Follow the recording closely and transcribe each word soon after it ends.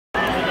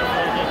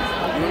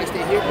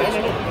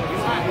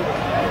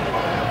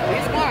Be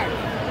smart.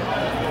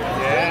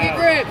 Yeah.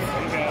 Grips.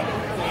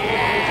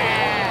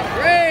 Yeah.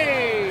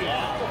 Great.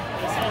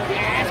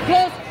 Yes.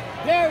 Close.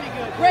 Very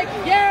good. Break.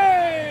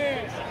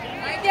 Yes.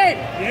 Like it.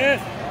 Yes.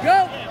 Go.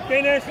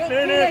 Finish. Go.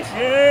 Finish.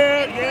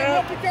 Yeah. Yeah.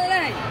 Up with your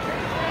leg.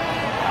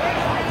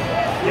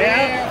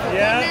 Yeah.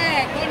 Yeah. Go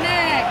neck. Go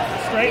neck.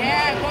 Straight.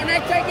 Yeah. Go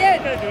neck. Try again.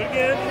 Do it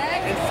again.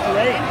 Neck. And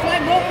straight. And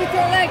climb up with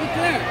your leg. It's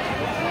clear.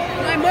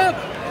 Climb up.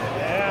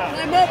 Yeah.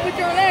 Climb up with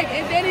your leg.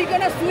 And then you're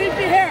going to sweep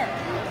the hair.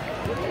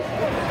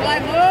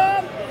 Climb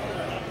up.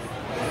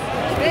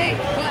 Hey,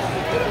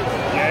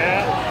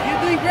 yeah.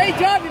 You're doing great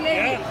job,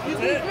 lady. Yeah, You're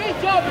doing great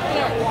job,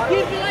 Claire.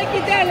 Keep it like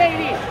that,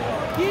 lady.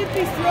 Keep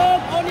it strong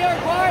on your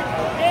heart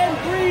and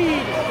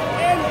breathe.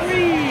 And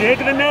breathe. Dig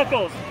the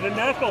knuckles. The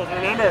knuckles,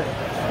 remember.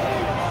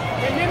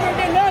 Remember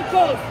the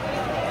knuckles.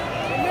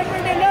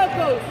 Remember the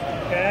knuckles.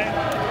 Okay.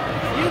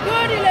 You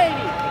got it,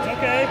 lady. It's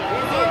okay.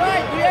 It's all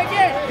right. Do it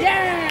again.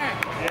 Yeah.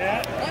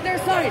 Yeah. Other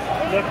side.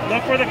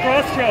 Look for the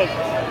cross choke.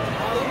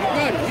 You're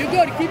good. You're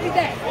good. Keep it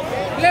there.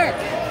 Claire.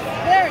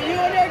 Claire, you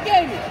on your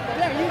game.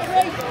 Claire, you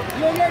great.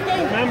 You on your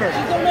game. Remember.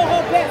 She don't know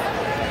how best.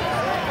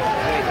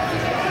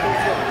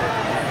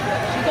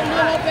 She don't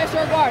know how best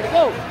your guard.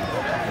 Go.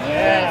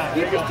 Yeah.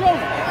 Keep it strong.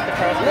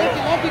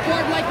 Look the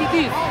guard like it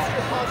is.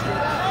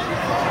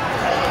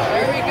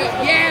 Very good.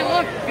 Yeah,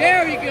 look.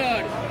 Very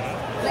good.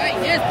 Right.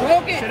 Yes,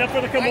 broke it. Sit up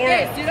for the Kimura.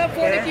 Okay, sit up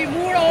for Claire. the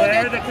Kimura.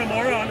 Claire, the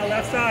Kimura on the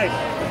left side.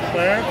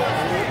 Claire.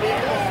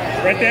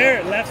 Right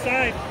there, left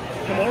side.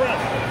 Kimura.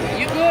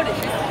 You good.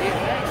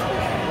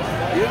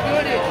 You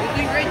good. You're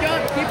doing a great job.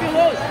 Keep it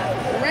low.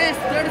 Rest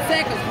 30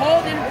 seconds.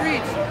 Hold and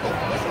breathe.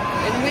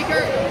 And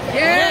weaker.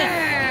 Yeah.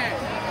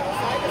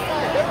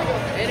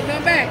 And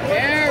come back.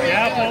 There we go.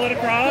 Yeah, pull it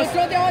across.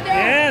 Control the other.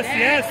 Yes,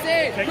 yes.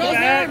 Take the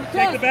back.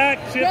 Take the back.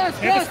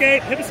 Hip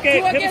escape. Hip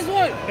escape. Two against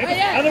one.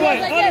 Other way.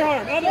 Other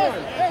arm. Other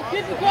arm.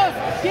 Keep the cross.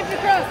 Keep the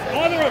cross.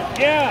 Other arm.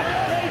 Yeah.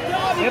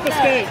 Hip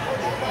escape.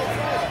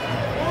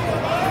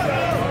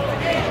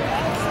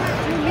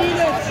 2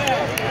 minutes.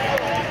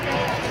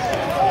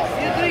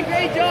 You're doing a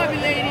great job,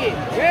 lady.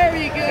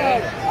 Very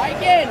good.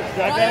 Again.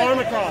 Drag that arm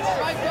across.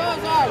 Try cross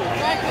arm.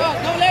 Try cross.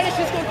 Don't let it.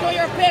 She's control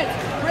your pits.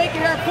 Break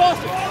your hair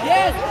closer.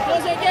 Yes.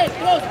 Close again.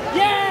 Close.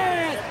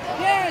 Yes.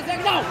 Yes.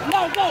 No.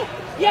 Go.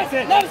 Yes.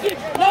 No deep.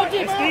 That's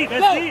deep.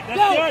 That's deep.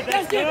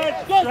 That's good.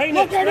 Go. Straighten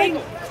Look it. your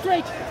ankle.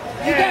 Straight.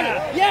 You got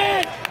it.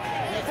 Yes.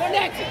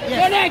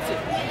 Connect it.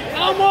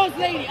 Almost,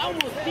 lady.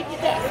 Almost. Keep it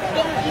there.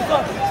 Don't keep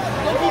up.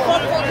 Don't keep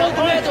up for gold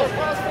medal.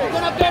 You're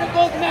gonna get a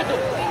gold medal.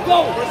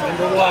 Go.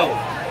 Go.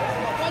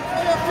 Fight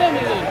for your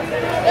family.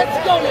 Let's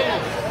go, lady.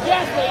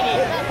 Yes, lady.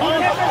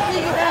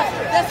 Everything you have.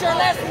 That's your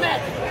last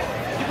match.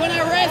 You're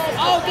gonna rest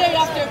all day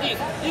after this.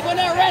 You're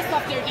gonna rest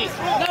after this.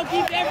 Now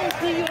give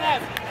everything you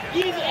have.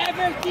 Give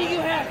everything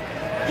you have.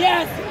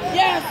 Yes.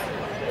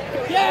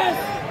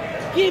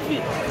 Keep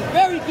it.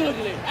 Very good,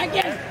 lady.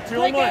 Again.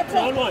 2 on 1. 2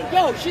 on 1.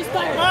 Go. She's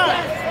tired.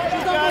 Yes.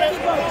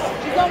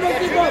 She's almost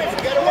deep.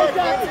 Good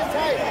job.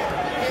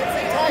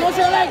 Close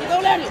your leg.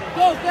 Don't let it.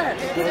 Go there.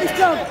 Keep it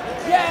strong.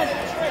 Yes.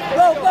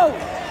 Go.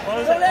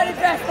 Don't let it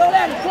pass. Don't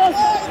let it. Close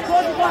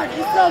the guard.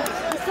 He's strong.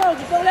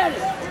 Don't let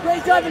it.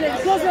 Great job, lady.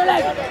 Close your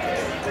leg.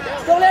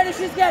 Don't let it.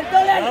 She's getting.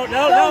 Don't let it.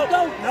 No.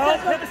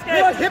 Hip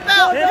escape. Hip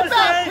out. Hip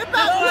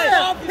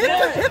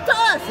to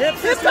us. Hip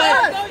this way.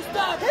 Don't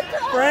stop.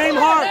 Frame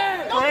hard.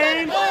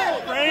 Frame.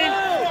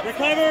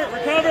 Recover.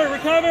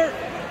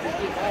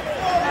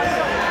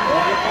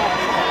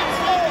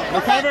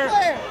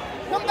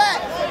 Come back.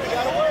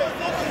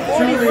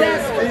 40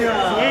 seconds.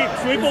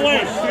 Sweep away.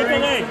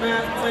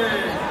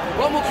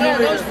 One more clear.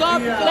 Don't stop.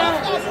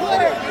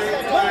 Clear.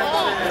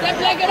 Step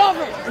leg it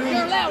over.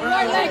 Your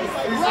right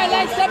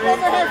leg. Step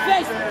over her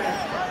face.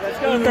 Let's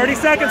go. 30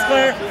 seconds,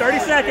 Claire. 30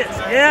 seconds.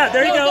 Yeah,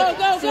 there you go.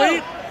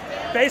 Sweep.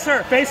 Face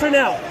her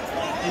now.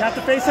 You have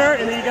to face her,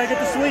 and then you gotta get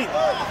the sweep.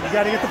 You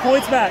gotta get the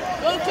points back.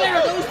 Go clear.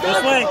 Don't stop.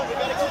 This way.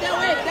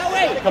 That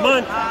way. Come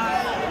on.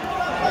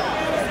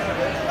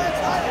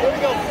 Here we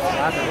go.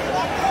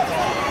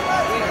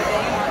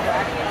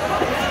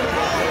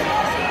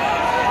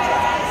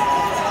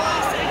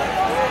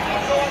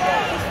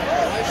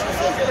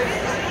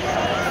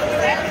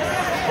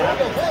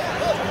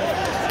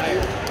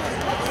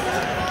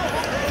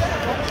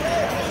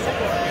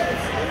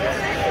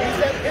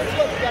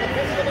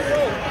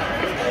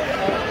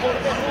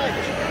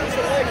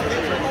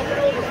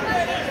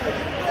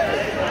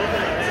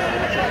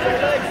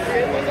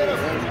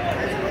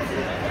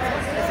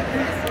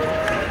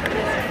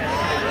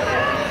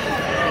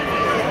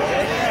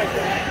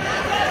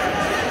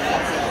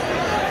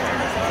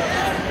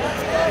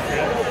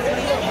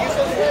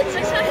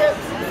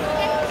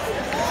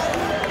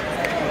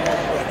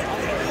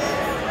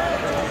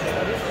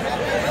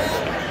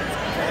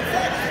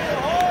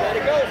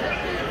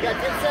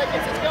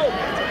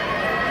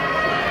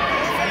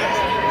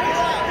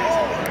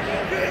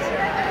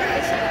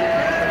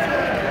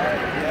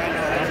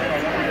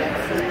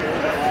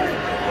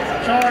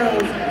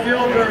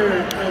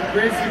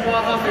 Gracie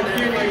Baja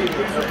McKinney,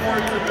 please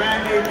report to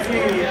band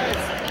 18.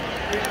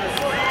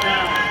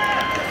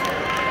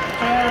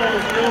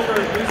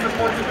 silver, new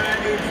support to man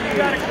 18. You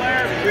got it,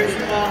 Claire. Gracie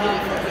Baja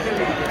from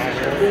Philly.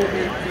 Will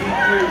be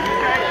D3.